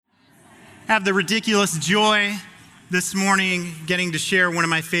have the ridiculous joy this morning getting to share one of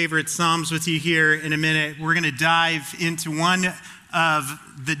my favorite Psalms with you here in a minute. We're going to dive into one of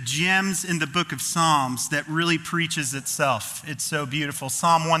the gems in the book of Psalms that really preaches itself. It's so beautiful.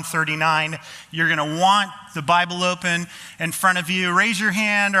 Psalm 139. You're going to want the Bible open in front of you. Raise your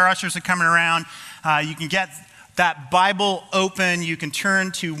hand. Our ushers are coming around. You can get that Bible open. You can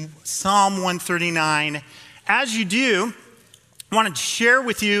turn to Psalm 139. As you do, I wanted to share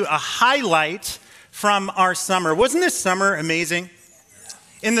with you a highlight from our summer. Wasn't this summer amazing?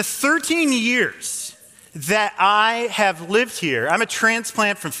 In the 13 years that I have lived here, I'm a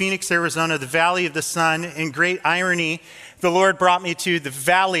transplant from Phoenix, Arizona, the Valley of the Sun. In great irony, the Lord brought me to the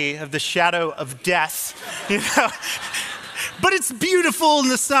Valley of the Shadow of Death. But it's beautiful in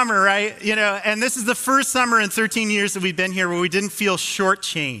the summer, right? And this is the first summer in 13 years that we've been here where we didn't feel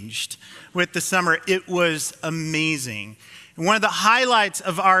shortchanged with the summer. It was amazing. And one of the highlights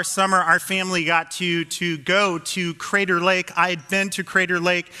of our summer, our family got to go to Crater Lake. I had been to Crater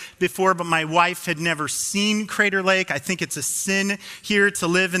Lake before, but my wife had never seen Crater Lake. I think it's a sin here to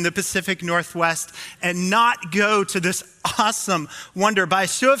live in the Pacific Northwest and not go to this awesome wonder. By a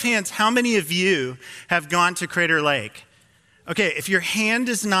show of hands, how many of you have gone to Crater Lake? Okay, if your hand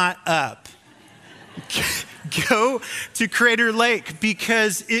is not up, go to Crater Lake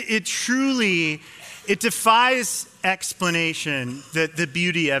because it truly defies explanation, the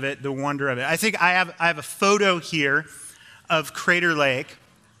beauty of it, the wonder of it. I think I have a photo here of Crater Lake.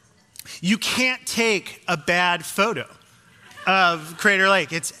 You can't take a bad photo of Crater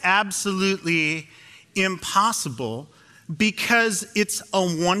Lake. It's absolutely impossible because it's a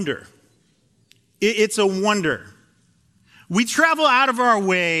wonder. It's a wonder. We travel out of our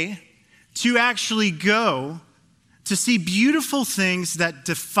way to actually go to see beautiful things that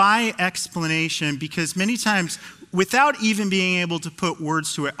defy explanation because many times, without even being able to put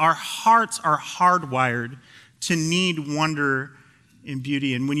words to it, our hearts are hardwired to need wonder and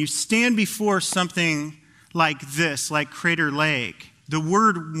beauty. And when you stand before something like this, like Crater Lake, the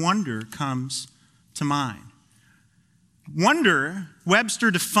word wonder comes to mind. Wonder, Webster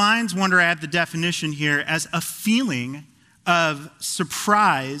defines wonder, I have the definition here, as a feeling of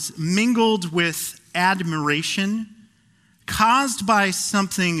surprise mingled with admiration, caused by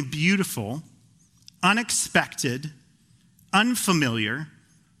something beautiful, unexpected, unfamiliar,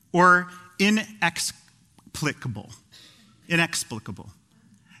 or inexplicable.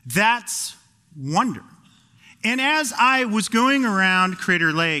 That's wonder. And as I was going around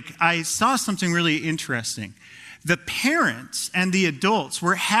Crater Lake, I saw something really interesting. The parents and the adults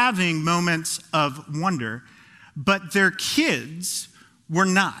were having moments of wonder, but their kids were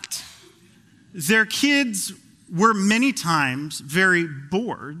not. Their kids were many times very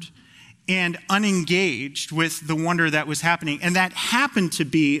bored and unengaged with the wonder that was happening. And that happened to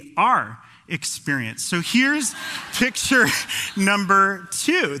be our experience. So here's picture number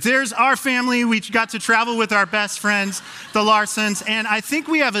 2. There's our family. We got to travel with our best friends, the Larsons. And I think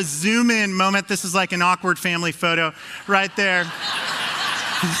we have a zoom in moment. This is like an awkward family photo right there.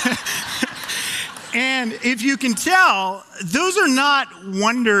 And if you can tell, those are not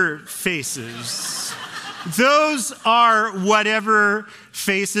wonder faces. Those are whatever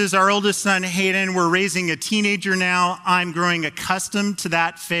faces. Our oldest son, Hayden, we're raising a teenager now. I'm growing accustomed to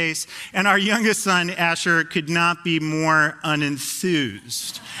that face. And our youngest son, Asher, could not be more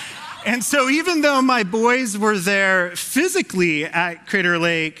unenthused. And so even though my boys were there physically at Crater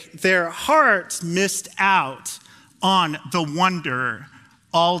Lake, their hearts missed out on the wonder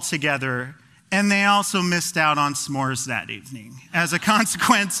altogether. And they also missed out on s'mores that evening as a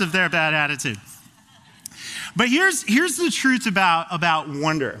consequence of their bad attitude. But here's the truth about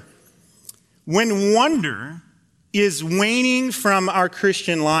wonder. When wonder is waning from our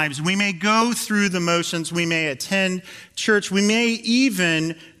Christian lives, we may go through the motions, we may attend church, we may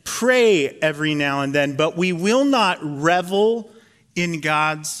even pray every now and then, but we will not revel in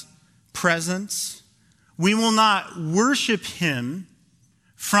God's presence. We will not worship him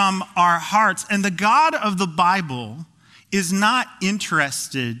from our hearts. And the God of the Bible is not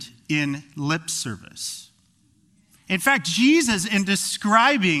interested in lip service. In fact, Jesus, in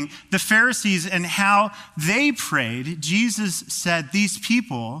describing the Pharisees and how they prayed, Jesus said, these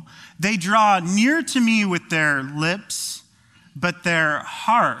people, they draw near to me with their lips, but their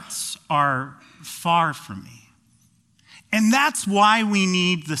hearts are far from me. And that's why we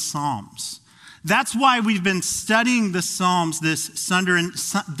need the Psalms. That's why we've been studying the Psalms this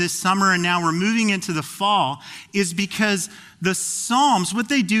summer, and now we're moving into the fall, is because the Psalms, what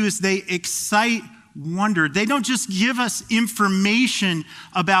they do is they excite wonder. They don't just give us information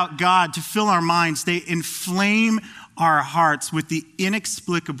about God to fill our minds. They inflame our hearts with the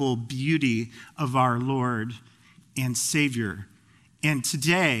inexplicable beauty of our Lord and Savior. And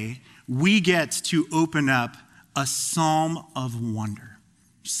today, we get to open up a psalm of wonder.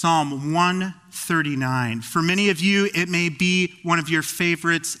 Psalm 139. For many of you, it may be one of your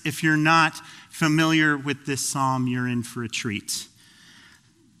favorites. If you're not familiar with this psalm, you're in for a treat.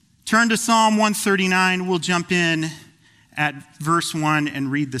 Turn to Psalm 139. We'll jump in at verse 1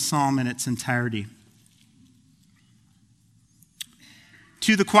 and read the psalm in its entirety.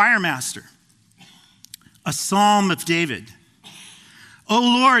 To the choir master, a psalm of David. O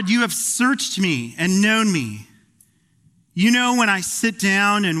Lord, you have searched me and known me. You know when I sit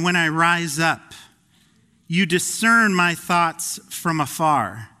down and when I rise up. You discern my thoughts from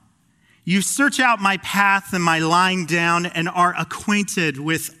afar. You search out my path and my lying down and are acquainted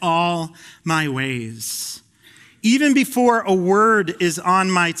with all my ways. Even before a word is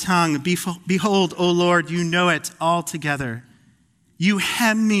on my tongue, behold, O Lord, you know it altogether. You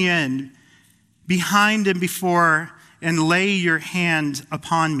hem me in behind and before and lay your hand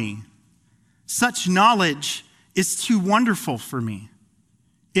upon me. Such knowledge is too wonderful for me.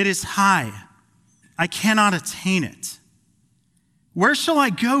 It is high. I cannot attain it. Where shall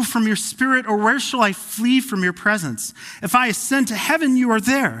I go from your spirit, or where shall I flee from your presence? If I ascend to heaven, you are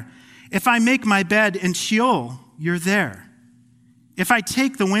there. If I make my bed in Sheol, you're there. If I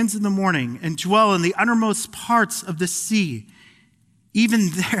take the winds in the morning and dwell in the uttermost parts of the sea, even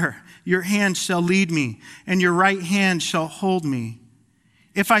there your hand shall lead me, and your right hand shall hold me.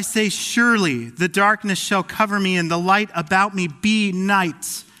 If I say, surely the darkness shall cover me and the light about me be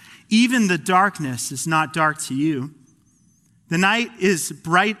night, even the darkness is not dark to you. The night is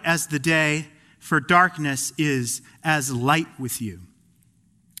bright as the day, for darkness is as light with you.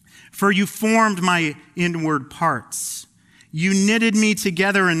 For you formed my inward parts. You knitted me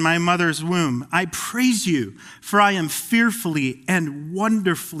together in my mother's womb. I praise you, for I am fearfully and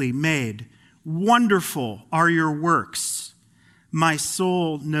wonderfully made. Wonderful are your works. My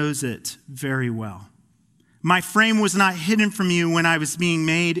soul knows it very well. My frame was not hidden from you when I was being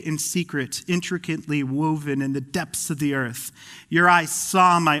made in secret, intricately woven in the depths of the earth. Your eyes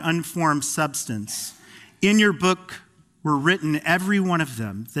saw my unformed substance. In your book were written, every one of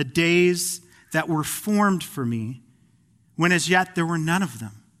them, the days that were formed for me, when as yet there were none of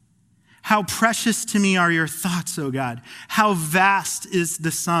them. How precious to me are your thoughts, O God. How vast is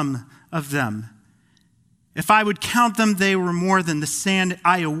the sum of them. If I would count them, they were more than the sand.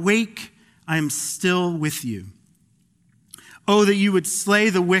 I awake, I am still with you. Oh, that you would slay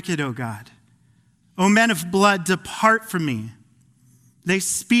the wicked, O God. O men of blood, depart from me. They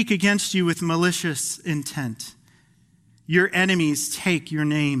speak against you with malicious intent. Your enemies take your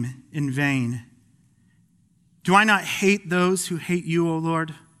name in vain. Do I not hate those who hate you, O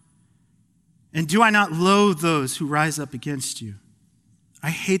Lord? And do I not loathe those who rise up against you? I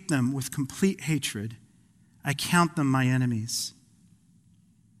hate them with complete hatred. I count them my enemies.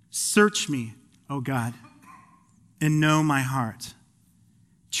 Search me, O God, and know my heart.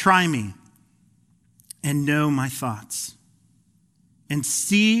 Try me and know my thoughts, and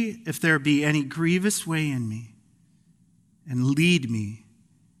see if there be any grievous way in me, and lead me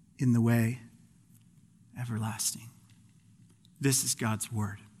in the way everlasting. This is God's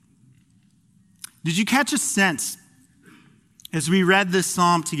word. Did you catch a sense as we read this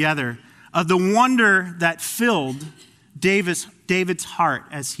psalm together of the wonder that filled David's heart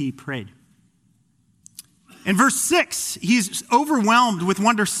as he prayed? In verse 6, he's overwhelmed with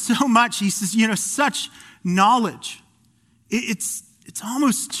wonder so much. He says, such knowledge. It's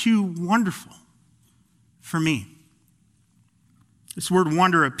almost too wonderful for me. This word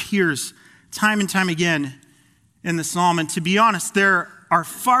wonder appears time and time again in the psalm. And to be honest, there are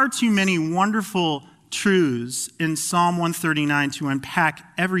far too many wonderful truths in Psalm 139 to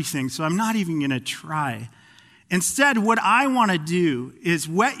unpack everything, so I'm not even going to try. Instead, what I want to do is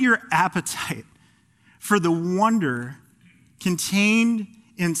whet your appetite for the wonder contained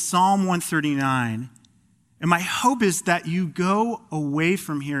in Psalm 139. And my hope is that you go away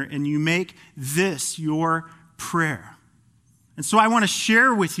from here and you make this your prayer. And so I want to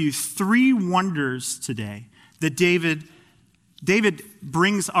share with you 3 wonders today that David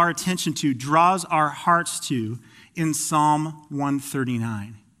brings our attention to, draws our hearts to in Psalm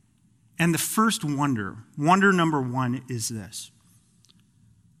 139. And the first wonder number 1 is this: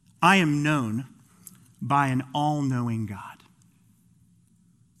 I am known by an all-knowing God.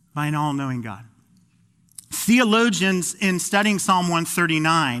 By an all-knowing God. Theologians, in studying Psalm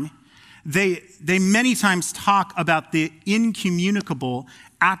 139, they many times talk about the incommunicable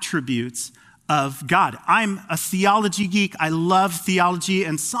attributes of God. I'm a theology geek. I love theology.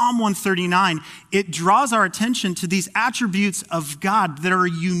 And Psalm 139, it draws our attention to these attributes of God that are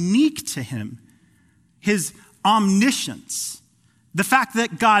unique to him. His omniscience, the fact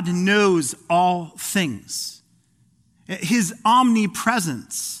that God knows all things. His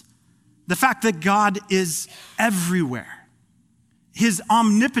omnipresence, the fact that God is everywhere. His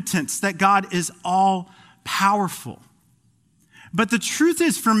omnipotence, that God is all powerful. But the truth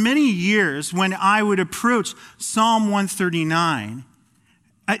is, for many years, when I would approach Psalm 139,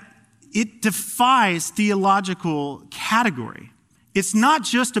 it defies theological category. It's not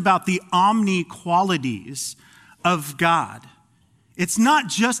just about the omni qualities of God. It's not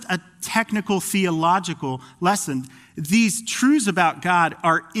just a technical theological lesson. These truths about God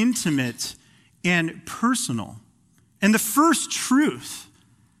are intimate and personal. And the first truth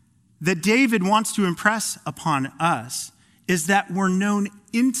that David wants to impress upon us is that we're known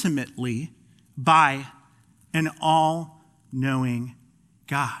intimately by an all-knowing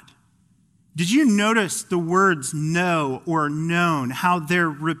God. Did you notice the words know or known, how they're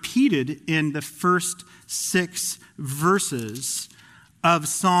repeated in the first 6 verses of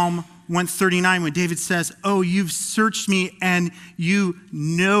Psalm 139 when David says, "Oh, you've searched me and you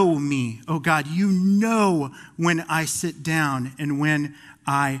know me. Oh God, you know when I sit down and when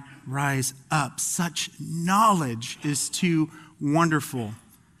I rise up." Such knowledge is too wonderful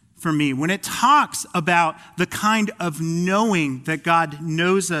for me. When it talks about the kind of knowing that God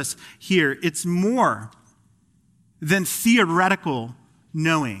knows us here, it's more than theoretical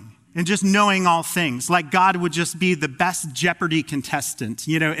knowing and just knowing all things. Like God would just be the best Jeopardy contestant,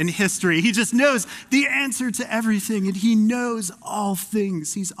 in history. He just knows the answer to everything and he knows all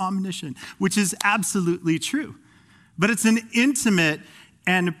things. He's omniscient, which is absolutely true. But it's an intimate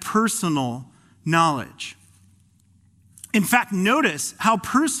and personal knowledge. In fact, notice how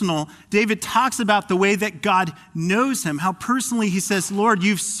personal David talks about the way that God knows him, how personally he says, "Lord,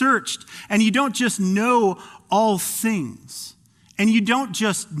 you've searched, and you don't just know all things, and you don't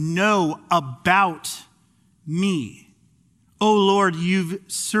just know about me. Oh Lord, you've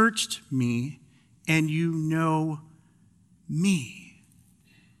searched me, and you know me."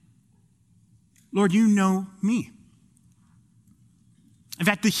 Lord, you know me. In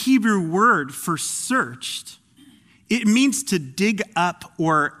fact, the Hebrew word for searched, it means to dig up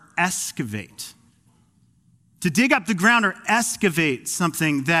or excavate. To dig up the ground or excavate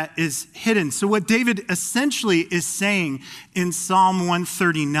something that is hidden. So what David essentially is saying in Psalm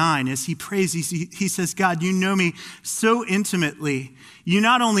 139 as he prays, he says, "God, you know me so intimately. You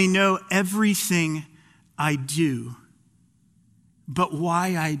not only know everything I do, but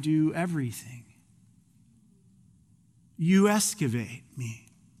why I do everything. You excavate me.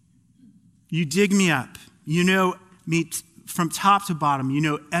 You dig me up. You know me from top to bottom. You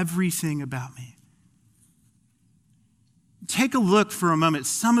know everything about me." Take a look for a moment,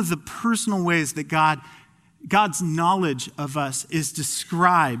 some of the personal ways that God's knowledge of us is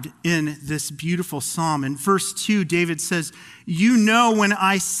described in this beautiful psalm. In verse 2, David says, "You know when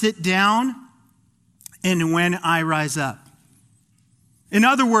I sit down and when I rise up." In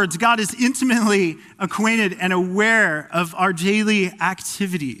other words, God is intimately acquainted and aware of our daily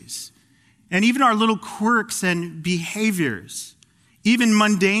activities and even our little quirks and behaviors, even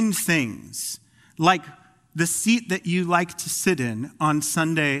mundane things like the seat that you like to sit in on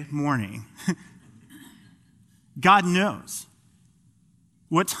Sunday morning. God knows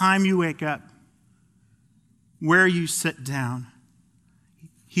what time you wake up, where you sit down.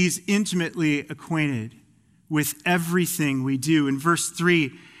 He's intimately acquainted with everything we do. In verse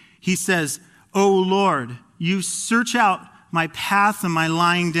 3, he says, "O Lord, you search out my path and my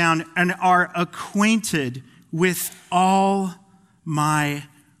lying down and are acquainted with all my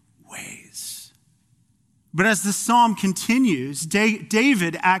ways." But as the psalm continues,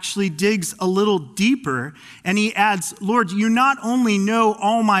 David actually digs a little deeper and he adds, "Lord, you not only know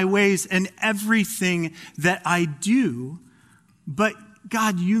all my ways and everything that I do, but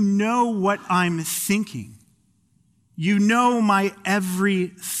God, you know what I'm thinking. You know my every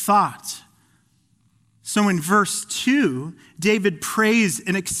thought." So in verse 2, David prays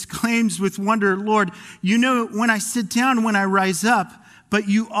and exclaims with wonder, "Lord, you know when I sit down, when I rise up, but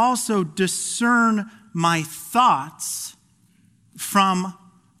you also discern my thoughts from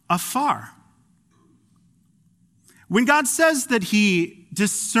afar." When God says that he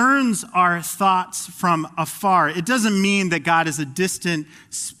discerns our thoughts from afar, it doesn't mean that God is a distant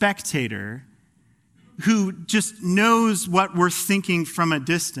spectator who just knows what we're thinking from a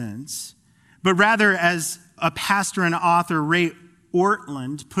distance, but rather, as a pastor and author, Ray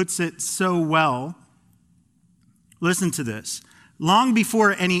Ortlund, puts it so well, listen to this. long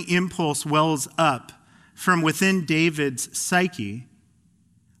before any impulse wells up from within David's psyche,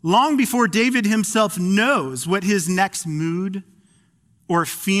 long before David himself knows what his next mood or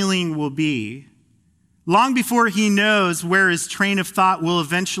feeling will be, long before he knows where his train of thought will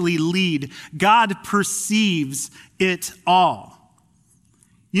eventually lead, God perceives it all.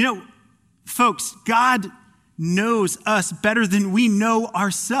 You know, folks, God knows us better than we know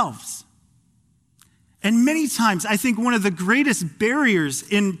ourselves. And many times, I think one of the greatest barriers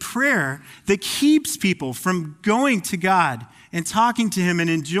in prayer that keeps people from going to God and talking to him and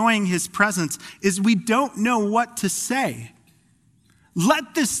enjoying his presence is we don't know what to say.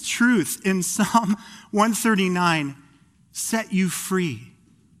 Let this truth in Psalm 139 set you free.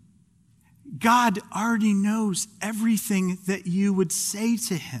 God already knows everything that you would say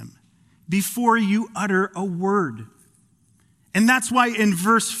to him before you utter a word. And that's why in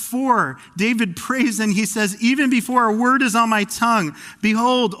verse 4, David prays and he says, even before a word is on my tongue,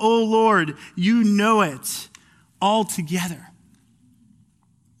 behold, O Lord, you know it altogether.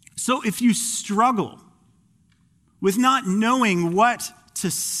 So if you struggle with not knowing what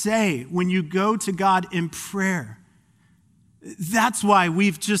to say when you go to God in prayer, that's why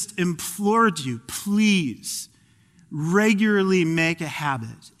we've just implored you, please regularly make a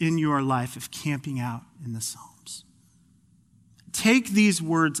habit in your life of camping out in the Psalms. Take these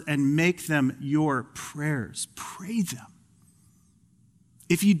words and make them your prayers. Pray them.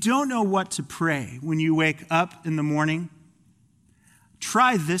 If you don't know what to pray when you wake up in the morning,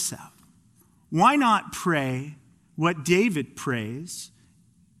 try this out. Why not pray what David prays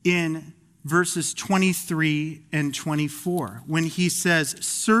in verses 23 and 24 when he says,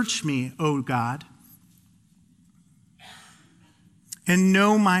 search me, O God, and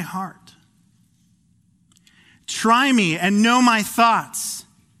know my heart. Try me and know my thoughts,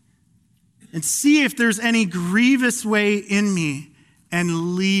 and see if there's any grievous way in me,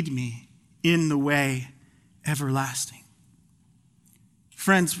 and lead me in the way everlasting.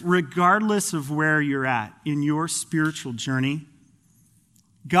 Friends, regardless of where you're at in your spiritual journey,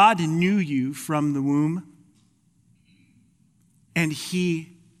 God knew you from the womb, and he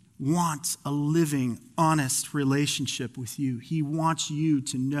wants a living, honest relationship with you. He wants you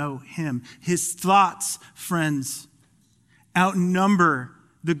to know him. His thoughts, friends, outnumber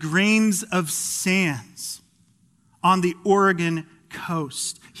the grains of sands on the Oregon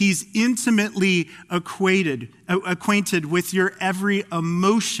coast. He's intimately acquainted with your every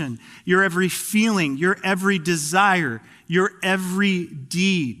emotion, your every feeling, your every desire, your every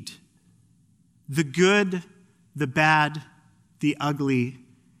deed, the good, the bad, the ugly,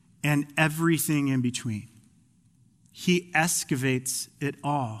 and everything in between. He excavates it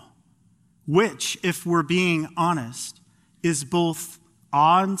all, which, if we're being honest, is both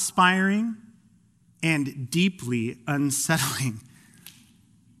awe-inspiring and deeply unsettling,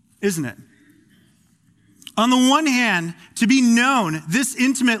 isn't it? On the one hand, to be known this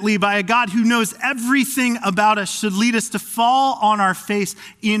intimately by a God who knows everything about us should lead us to fall on our face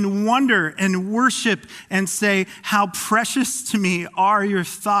in wonder and worship and say, how precious to me are your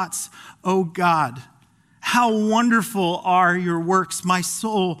thoughts, O God. How wonderful are your works. My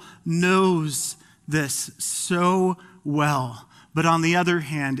soul knows this so well. But on the other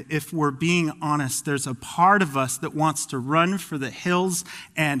hand, if we're being honest, there's a part of us that wants to run for the hills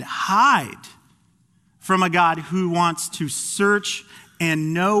and hide from a God who wants to search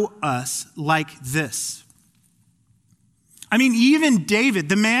and know us like this. I mean, even David,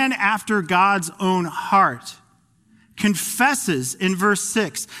 the man after God's own heart, confesses in verse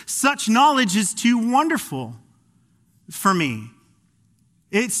 6, such knowledge is too wonderful for me.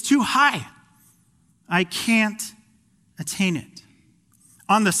 It's too high. I can't attain it.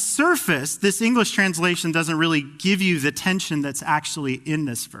 On the surface, this English translation doesn't really give you the tension that's actually in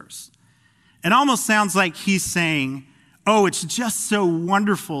this verse. It almost sounds like he's saying, oh, it's just so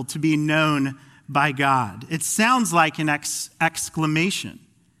wonderful to be known by God. It sounds like an exclamation.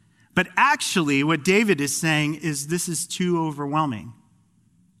 But actually, what David is saying is, this is too overwhelming.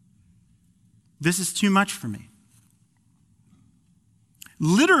 This is too much for me.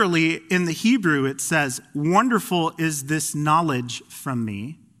 Literally, in the Hebrew, it says, wonderful is this knowledge from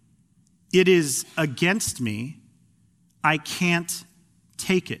me. It is against me. I can't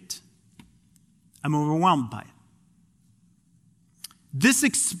take it. I'm overwhelmed by it. This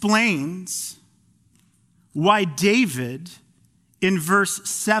explains why David, in verse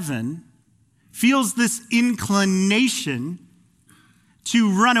 7, feels this inclination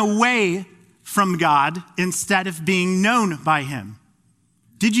to run away from God instead of being known by him.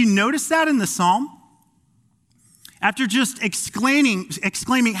 Did you notice that in the psalm? After just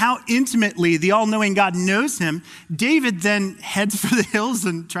exclaiming how intimately the all-knowing God knows him, David then heads for the hills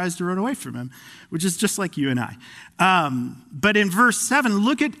and tries to run away from him, which is just like you and I. But in verse 7,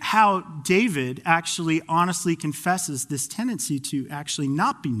 look at how David actually honestly confesses this tendency to actually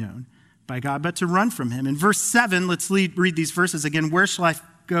not be known by God, but to run from him. In verse 7, let's read these verses again. Where shall I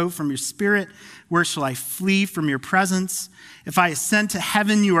go from your spirit? Where shall I flee from your presence? If I ascend to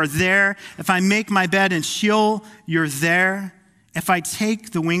heaven, you are there. If I make my bed in Sheol, you're there. If I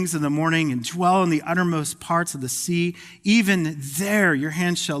take the wings of the morning and dwell in the uttermost parts of the sea, even there your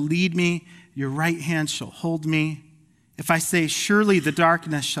hand shall lead me, your right hand shall hold me. If I say, surely the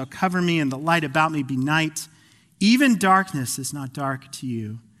darkness shall cover me and the light about me be night, even darkness is not dark to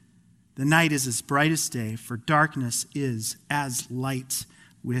you. The night is as bright as day, for darkness is as light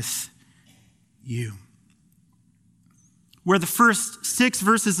with you. Where the first 6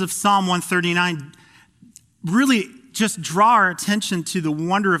 verses of Psalm 139 really just draw our attention to the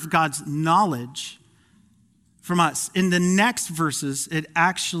wonder of God's knowledge from us. In the next verses, it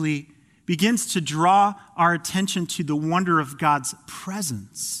actually begins to draw our attention to the wonder of God's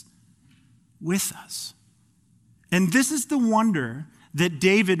presence with us. And this is the wonder that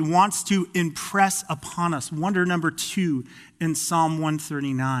David wants to impress upon us. Wonder number 2 in Psalm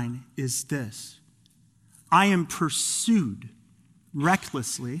 139 is this: I am pursued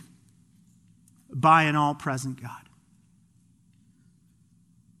recklessly by an all-present God.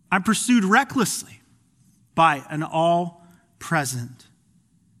 I'm pursued recklessly by an all-present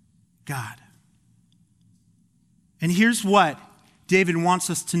God. And here's what David wants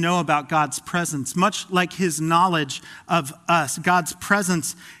us to know about God's presence. Much like his knowledge of us, God's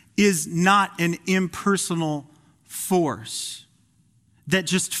presence is not an impersonal force that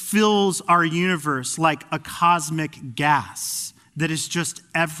just fills our universe like a cosmic gas that is just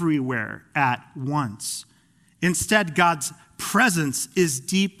everywhere at once. Instead, God's presence is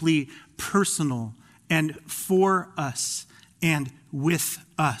deeply personal and for us and with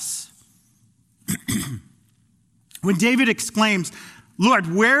us. When David exclaims,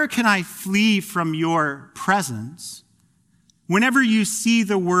 Lord, where can I flee from your presence? Whenever you see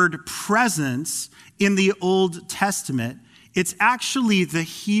the word presence in the Old Testament, it's actually the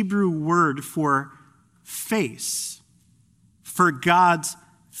Hebrew word for face, for God's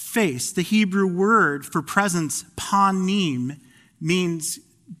face. The Hebrew word for presence, panim, means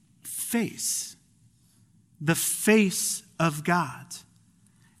face, the face of God.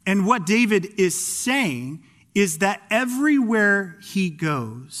 And what David is saying is that everywhere he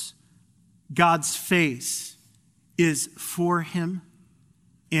goes, God's face is for him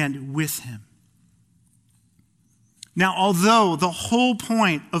and with him. Now, although the whole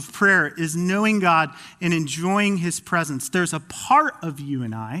point of prayer is knowing God and enjoying his presence, there's a part of you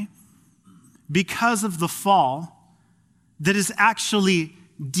and I, because of the fall, that is actually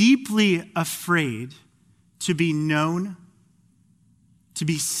deeply afraid to be known, to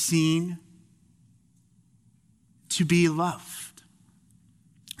be seen, to be loved.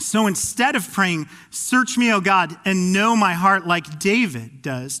 So instead of praying, search me, O God, and know my heart like David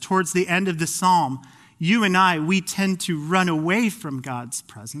does towards the end of the psalm, you and I, we tend to run away from God's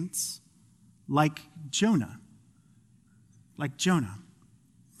presence like Jonah. Like Jonah.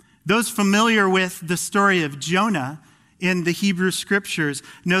 Those familiar with the story of Jonah in the Hebrew scriptures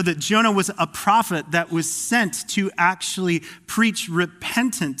know that Jonah was a prophet that was sent to actually preach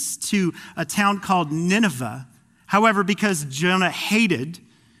repentance to a town called Nineveh. However, because Jonah hated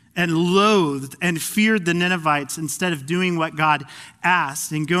and loathed and feared the Ninevites, instead of doing what God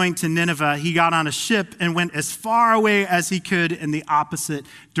asked and going to Nineveh, he got on a ship and went as far away as he could in the opposite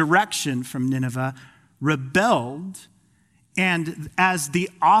direction from Nineveh, rebelled, and as the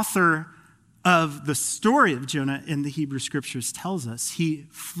author of the story of Jonah in the Hebrew scriptures tells us, he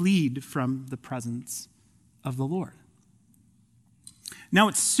fled from the presence of the Lord. Now,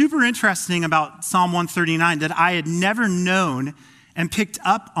 it's super interesting about Psalm 139 that I had never known and picked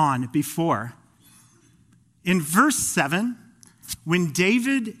up on before. In verse 7, when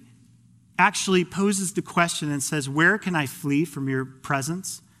David actually poses the question and says, where can I flee from your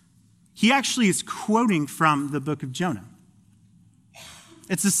presence? He actually is quoting from the book of Jonah.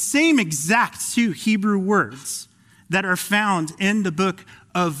 It's the same exact 2 Hebrew words that are found in the book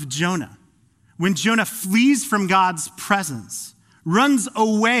of Jonah. When Jonah flees from God's presence, runs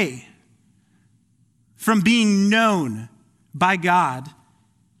away from being known by God,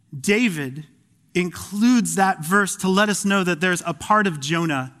 David includes that verse to let us know that there's a part of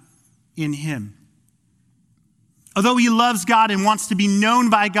Jonah in him. Although he loves God and wants to be known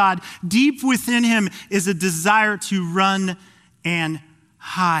by God, deep within him is a desire to run and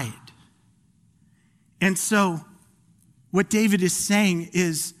hide. And so What David is saying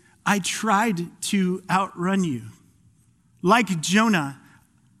is, I tried to outrun you. Like Jonah,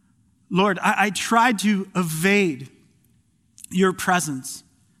 Lord, I tried to evade your presence.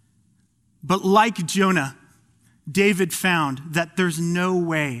 But like Jonah, David found that there's no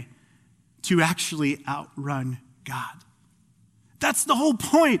way to actually outrun God. That's the whole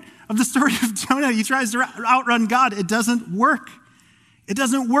point of the story of Jonah. He tries to outrun God. It doesn't work. It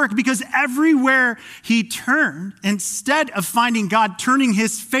doesn't work because everywhere he turned, instead of finding God turning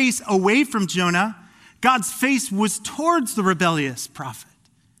his face away from Jonah, God's face was towards the rebellious prophet.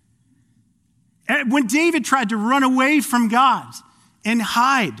 And when David tried to run away from God and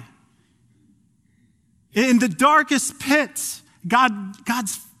hide in the darkest pits,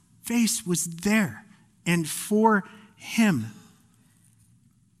 God's face was there and for him.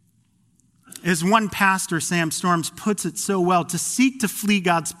 As one pastor, Sam Storms, puts it so well, to seek to flee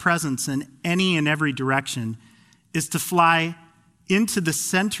God's presence in any and every direction is to fly into the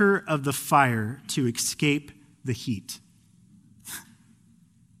center of the fire to escape the heat.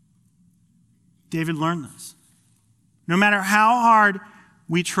 David learned this. No matter how hard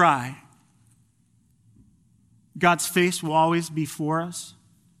we try, God's face will always be for us.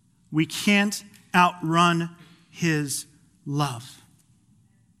 We can't outrun his love.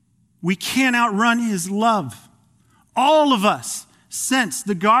 We can't outrun his love. All of us, since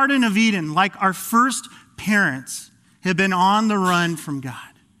the Garden of Eden, like our first parents, have been on the run from God,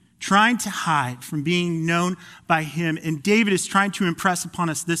 trying to hide from being known by him. And David is trying to impress upon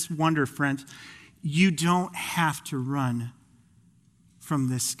us this wonder, friends. You don't have to run from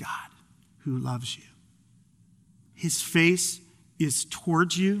this God who loves you. His face is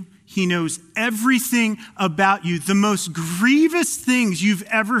towards you. He knows everything about you. The most grievous things you've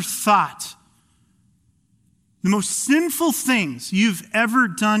ever thought, the most sinful things you've ever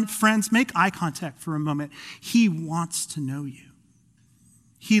done, friends, make eye contact for a moment. He wants to know you.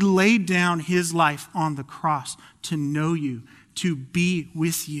 He laid down his life on the cross to know you, to be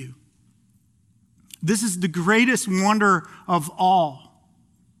with you. This is the greatest wonder of all,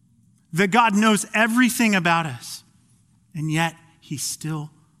 that God knows everything about us, and yet he still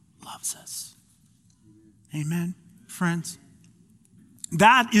loves us. Amen, friends?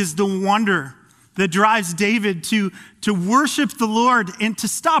 That is the wonder that drives David to worship the Lord and to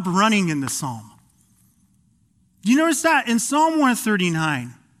stop running in the psalm. Do you notice that? In Psalm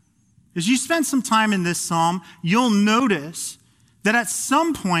 139, as you spend some time in this psalm, you'll notice that at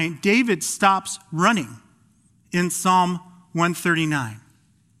some point, David stops running in Psalm 139.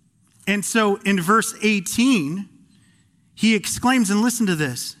 And so in verse 18, he exclaims, and listen to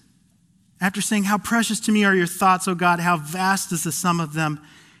this, after saying, how precious to me are your thoughts, O God, how vast is the sum of them.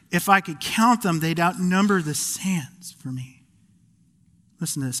 If I could count them, they'd outnumber the sands for me.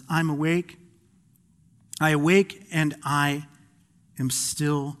 Listen to this. I awake, and I am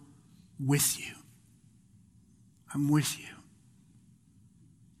still with you. I'm with you.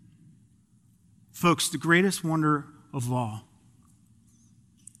 Folks, the greatest wonder of all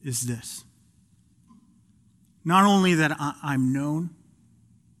is this. Not only that I'm known,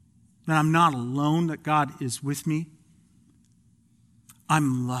 that I'm not alone, that God is with me,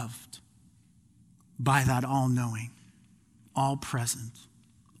 I'm loved by that all-knowing, all-present,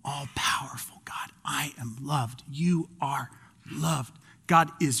 all-powerful God. I am loved. You are loved. God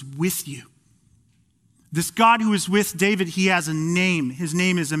is with you. This God who is with David, he has a name. His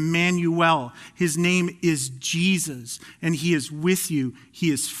name is Emmanuel. His name is Jesus, and he is with you. He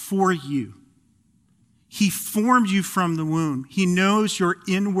is for you. He formed you from the womb. He knows your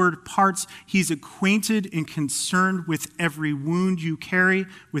inward parts. He's acquainted and concerned with every wound you carry,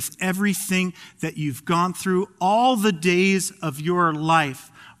 with everything that you've gone through. All the days of your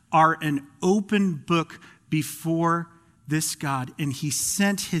life are an open book before this God, and he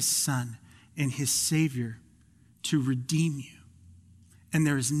sent his Son and his Savior to redeem you. And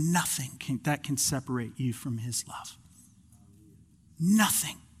there is nothing that can separate you from his love.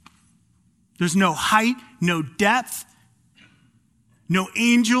 Nothing. There's no height, no depth, no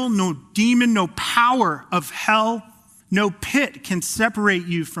angel, no demon, no power of hell, no pit can separate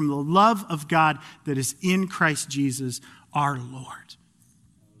you from the love of God that is in Christ Jesus, our Lord.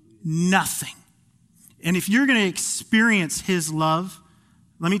 Nothing. And if you're going to experience his love,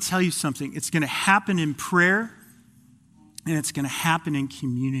 let me tell you something. It's going to happen in prayer, and it's going to happen in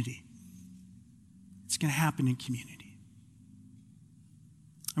community. It's going to happen in community.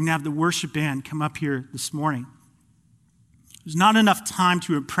 I'm going to have the worship band come up here this morning. There's not enough time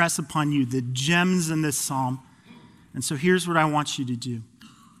to impress upon you the gems in this psalm. And so here's what I want you to do.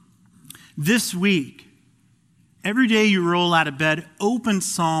 This week, every day you roll out of bed, open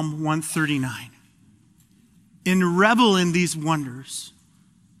Psalm 139. and revel in these wonders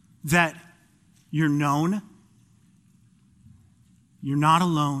that you're known, you're not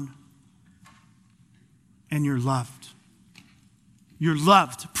alone, and you're loved. You're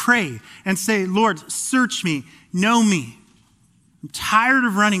loved. Pray and say, Lord, search me, know me. I'm tired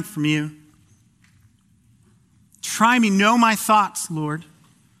of running from you. Try me, know my thoughts, Lord.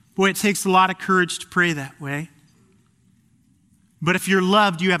 Boy, it takes a lot of courage to pray that way. But if you're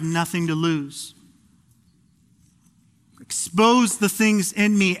loved, you have nothing to lose. Expose the things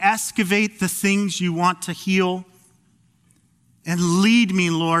in me, excavate the things you want to heal, and lead me,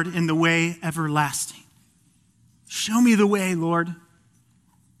 Lord, in the way everlasting. Show me the way, Lord.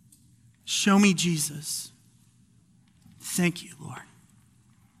 Show me Jesus. Thank you, Lord.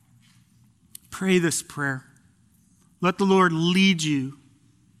 Pray this prayer. Let the Lord lead you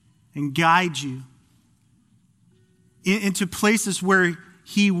and guide you into places where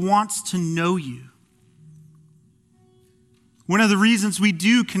he wants to know you. One of the reasons we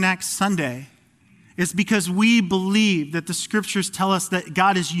do Connect Sunday is because we believe that the scriptures tell us that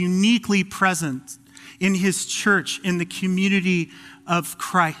God is uniquely present in his church, in the community of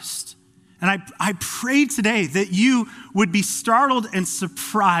Christ. And I pray today that you would be startled and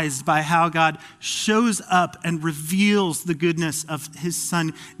surprised by how God shows up and reveals the goodness of his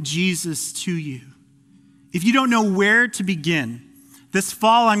son, Jesus, to you. If you don't know where to begin, this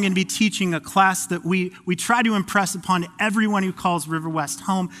fall I'm going to be teaching a class that we try to impress upon everyone who calls River West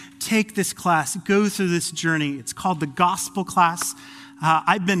home. Take this class, go through this journey. It's called the Gospel Class.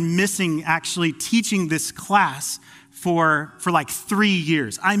 I've been missing actually teaching this class for like 3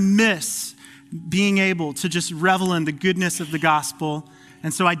 years. I miss being able to just revel in the goodness of the gospel.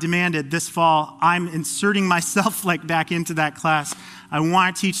 And so I demanded this fall, I'm inserting myself like back into that class. I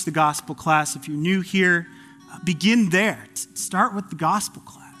want to teach the gospel class. If you're new here, begin there. Start with the gospel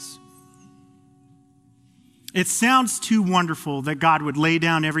class. It sounds too wonderful that God would lay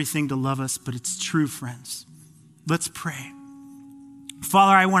down everything to love us, but it's true, friends. Let's pray.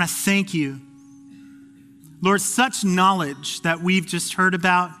 Father, I want to thank you. Lord, such knowledge that we've just heard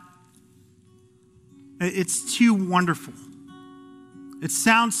about, it's too wonderful. It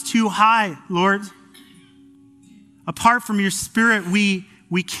sounds too high, Lord. Apart from your spirit, we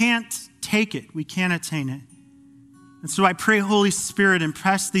can't take it. We can't attain it. And so I pray, Holy Spirit,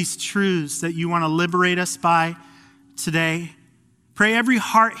 impress these truths that you want to liberate us by today. Pray every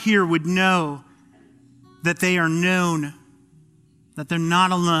heart here would know that they are known, that they're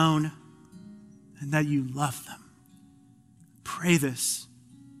not alone, and that you love them. Pray this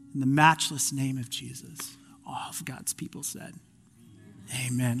in the matchless name of Jesus. All of God's people said,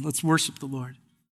 amen. Let's worship the Lord.